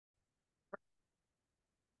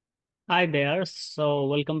Hi there. So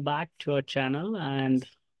welcome back to our channel. And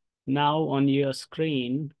now on your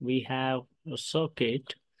screen, we have a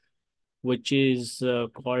circuit which is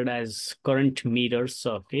called as current meter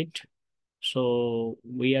circuit. So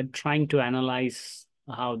we are trying to analyze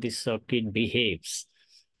how this circuit behaves.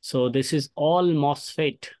 So this is all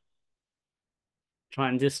MOSFET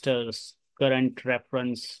transistors, current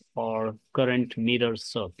reference or current meter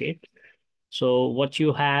circuit. So what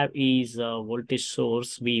you have is a voltage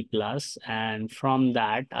source V plus, and from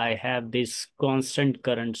that I have this constant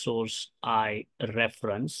current source I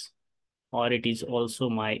reference, or it is also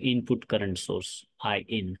my input current source I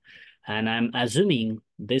in. And I'm assuming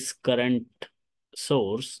this current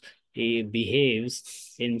source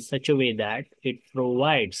behaves in such a way that it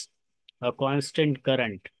provides a constant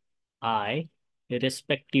current I,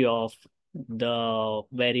 irrespective of the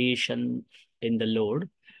variation in the load,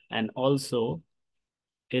 and also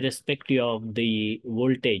irrespective of the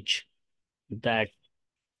voltage that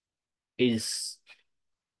is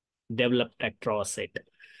developed across it.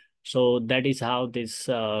 So that is how this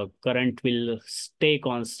current will stay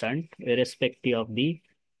constant irrespective of the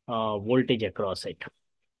voltage across it.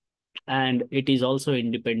 And it is also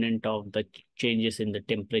independent of the changes in the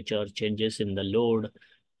temperature, changes in the load.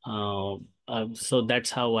 So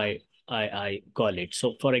that's how I call it.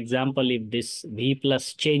 So for example, if this V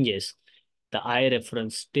plus changes, the I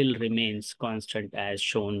reference still remains constant as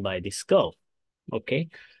shown by this curve. Okay.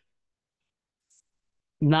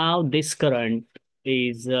 Now this current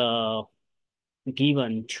is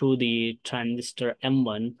given through the transistor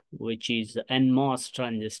M1, which is NMOS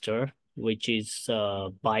transistor, which is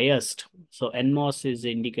biased. So NMOS is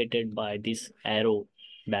indicated by this arrow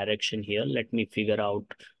direction here. Let me figure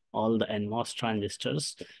out all the NMOS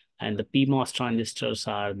transistors, and the PMOS transistors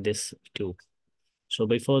are this two. So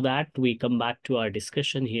before that, we come back to our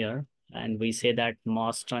discussion here, and we say that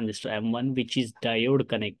MOS transistor M1, which is diode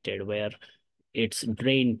connected, where its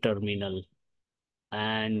drain terminal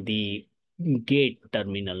and the gate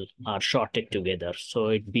terminal are shorted together. So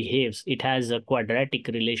it has a quadratic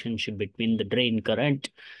relationship between the drain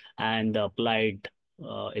current and the applied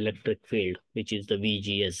electric field, which is the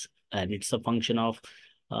VGS. And it's a function of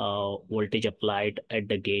voltage applied at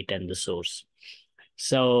the gate and the source.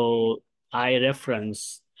 So I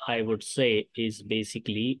reference, I would say, is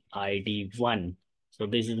basically ID1. So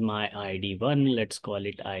this is my ID1. Let's call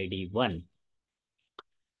it ID1.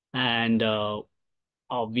 And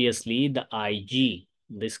obviously, the IG,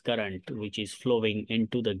 this current which is flowing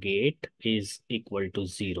into the gate, is equal to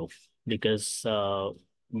 0 because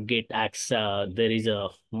gate acts, there is a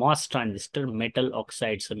MOS transistor, metal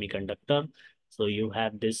oxide semiconductor. So you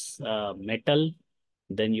have this metal,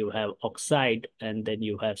 then you have oxide, and then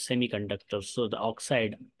you have semiconductor. So the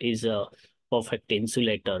oxide is a perfect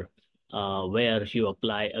insulator where you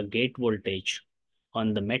apply a gate voltage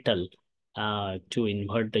on the metal to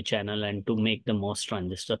invert the channel and to make the MOS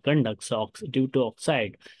transistor conduct. So due to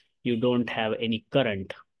oxide, you don't have any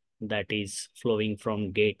current that is flowing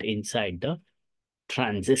from gate inside the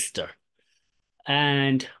transistor.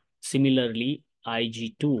 And similarly,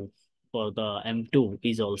 IG2 for the M2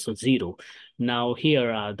 is also 0. Now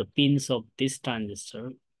here are the pins of this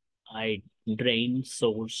transistor, I drain,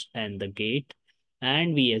 source, and the gate.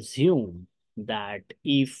 And we assume that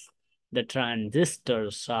if the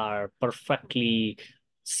transistors are perfectly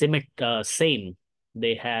same,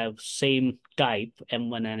 they have same type,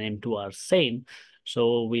 M1 and M2 are same.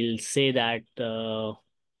 So we'll say that the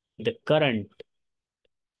current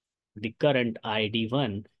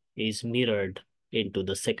ID1 is mirrored into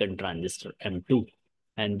the second transistor M2.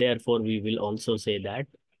 And therefore, we will also say that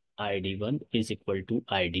ID1 is equal to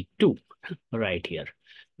ID2 right here.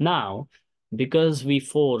 Now, because we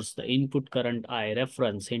force the input current I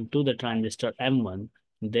reference into the transistor M1,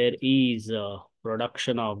 there is a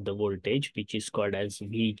production of the voltage, which is called as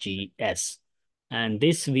VGS. And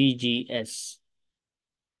this VGS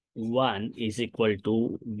 1 is equal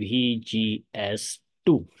to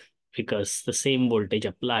VGS2 because the same voltage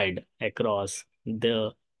applied across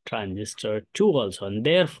the transistor 2 also. And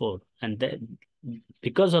therefore,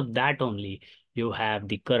 because of that only, you have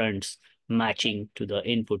the currents matching to the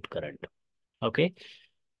input current. Okay.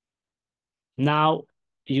 Now,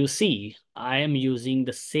 you see, I am using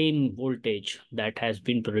the same voltage that has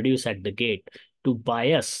been produced at the gate to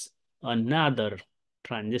bias another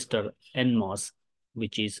transistor NMOS,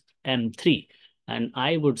 which is M3. And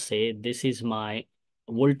I would say this is my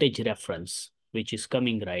voltage reference, which is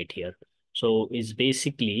coming right here. So it's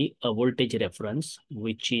basically a voltage reference,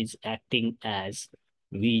 which is acting as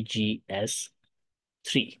VGS3.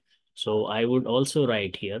 So I would also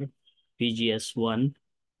write here VGS1,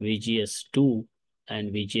 VGS2,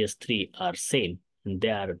 and VGS3 are same. And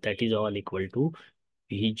that is all equal to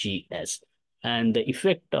VGS. And the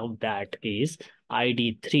effect of that is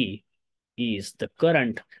ID3 is the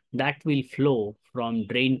current that will flow from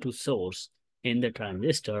drain to source in the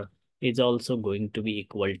transistor is also going to be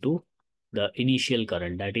equal to the initial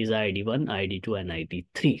current, that is ID1, ID2, and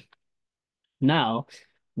ID3. Now,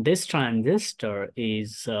 this transistor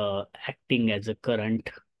is acting as a current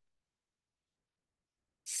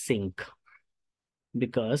sink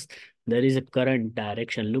because there is a current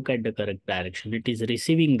direction. Look at the current direction. It is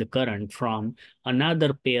receiving the current from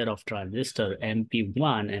another pair of transistor,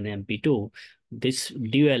 MP1 and MP2. This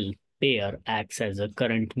dual pair acts as a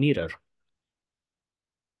current mirror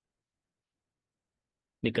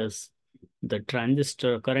because the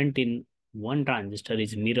transistor current in one transistor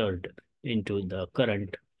is mirrored into the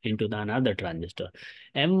current into the another transistor.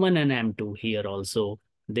 M1 and M2 here also,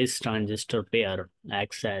 this transistor pair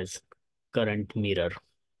acts as current mirror.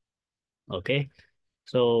 Okay.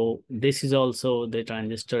 So this is also the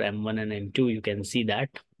transistor M1 and M2. You can see that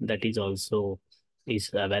is also is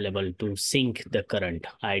available to sink the current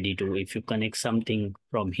ID2. If you connect something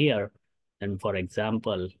from here, then for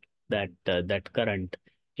example, that current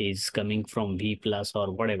is coming from V plus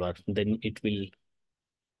or whatever, then it will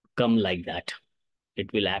come like that.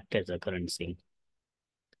 It will act as a current sink.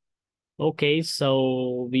 Okay,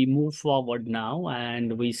 so we move forward now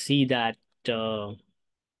and we see that uh,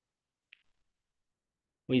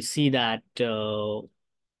 we see that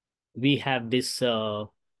we have this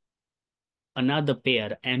another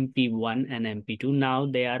pair, MP1 and MP2. Now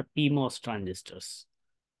they are PMOS transistors.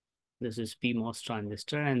 This is PMOS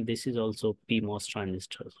transistor and this is also PMOS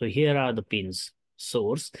transistor. So here are the pins.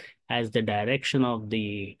 Source, as the direction of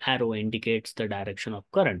the arrow indicates the direction of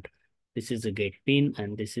current. This is the gate pin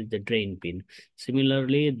and this is the drain pin.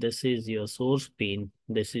 Similarly, this is your source pin,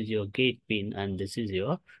 this is your gate pin, and this is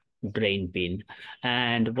your drain pin.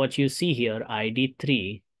 And what you see here,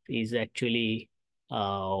 ID3 is actually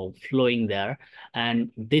flowing there.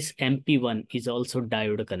 And this MP1 is also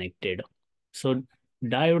diode connected. So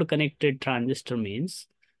diode connected transistor means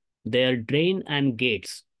their drain and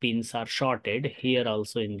gates pins are shorted here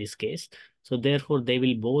also in this case. So therefore they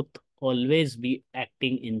will both always be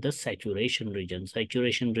acting in the saturation region.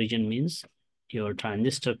 Saturation region means your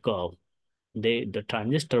transistor curve. The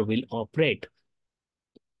transistor will operate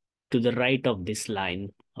to the right of this line.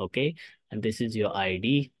 Okay. And this is your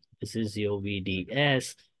ID, this is your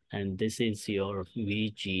VDS, and this is your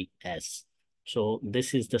VGS. So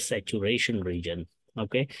this is the saturation region.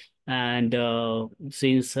 Okay. And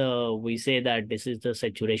since we say that this is the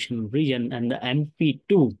saturation region and the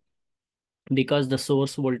MP2, because the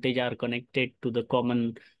source voltage are connected to the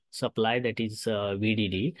common supply, that is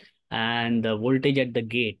VDD, and the voltage at the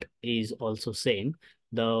gate is also same.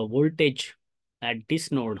 The voltage at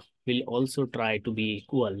this node will also try to be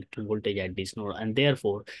equal to voltage at this node, and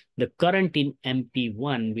therefore the current in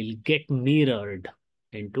MP1 will get mirrored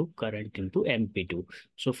into current into MP2.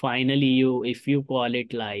 So finally, if you call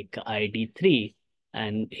it like ID3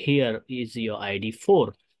 and here is your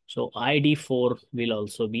ID4, so ID4 will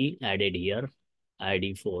also be added here,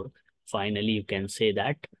 ID4. Finally, you can say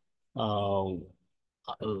that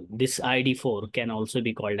this ID4 can also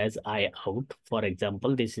be called as I out. For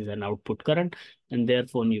example, this is an output current, and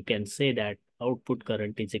therefore you can say that output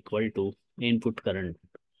current is equal to input current.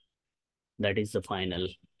 That is the final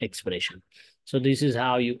expression. So this is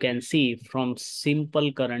how you can see from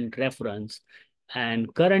simple current reference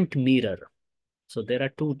and current mirror. So there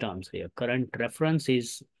are two terms here. Current reference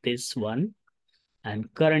is this one,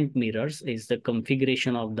 and current mirrors is the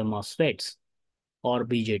configuration of the MOSFETs or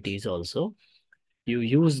BJTs also. You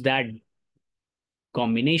use that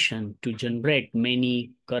combination to generate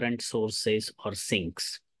many current sources or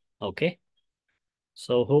sinks. Okay.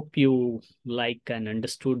 So hope you like and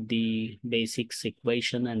understood the basics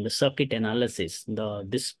equation and the circuit analysis.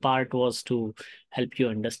 This part was to help you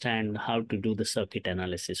understand how to do the circuit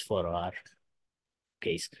analysis for our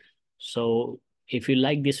case. So if you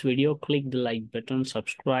like this video, click the like button,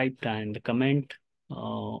 subscribe, and comment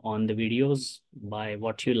on the videos by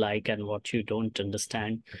what you like and what you don't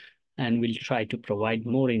understand. And we'll try to provide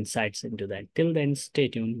more insights into that. Till then, stay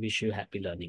tuned. Wish you happy learning.